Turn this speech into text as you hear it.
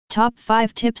Top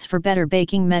 5 Tips for Better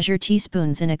Baking. Measure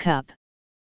teaspoons in a cup.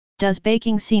 Does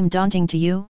baking seem daunting to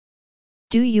you?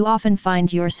 Do you often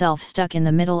find yourself stuck in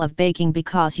the middle of baking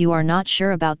because you are not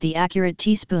sure about the accurate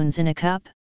teaspoons in a cup?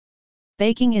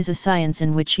 Baking is a science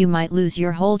in which you might lose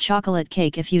your whole chocolate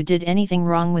cake if you did anything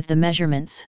wrong with the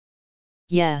measurements.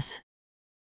 Yes.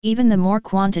 Even the more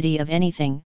quantity of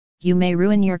anything, you may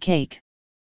ruin your cake.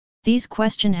 These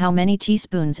question: how many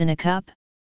teaspoons in a cup?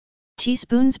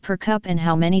 Teaspoons per cup and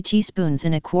how many teaspoons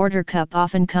in a quarter cup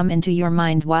often come into your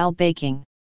mind while baking.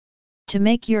 To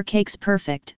make your cakes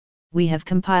perfect, we have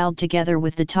compiled together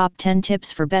with the top 10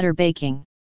 tips for better baking.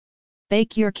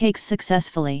 Bake your cakes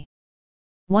successfully.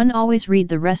 1. Always read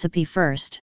the recipe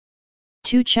first.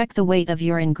 2. Check the weight of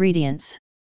your ingredients.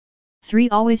 3.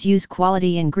 Always use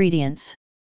quality ingredients.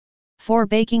 4.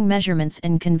 Baking measurements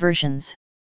and conversions.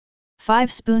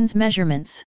 5. Spoons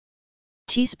measurements.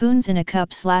 Teaspoons in a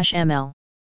cup/ml.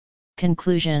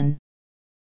 Conclusion.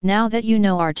 Now that you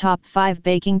know our top 5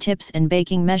 baking tips and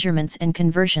baking measurements and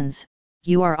conversions,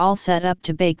 you are all set up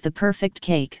to bake the perfect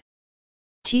cake.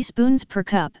 Teaspoons per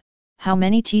cup. How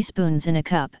many teaspoons in a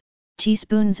cup?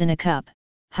 Teaspoons in a cup.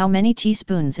 How many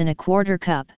teaspoons in a quarter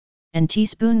cup? And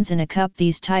teaspoons in a cup.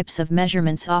 These types of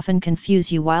measurements often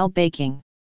confuse you while baking.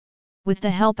 With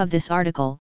the help of this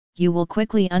article, you will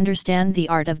quickly understand the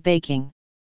art of baking.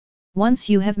 Once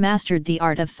you have mastered the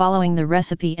art of following the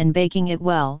recipe and baking it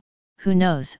well, who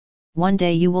knows, one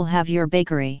day you will have your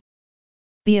bakery.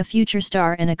 Be a future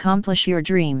star and accomplish your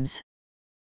dreams.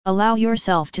 Allow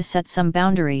yourself to set some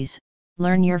boundaries,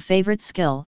 learn your favorite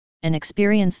skill, and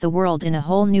experience the world in a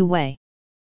whole new way.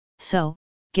 So,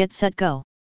 get set, go.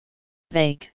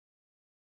 Bake.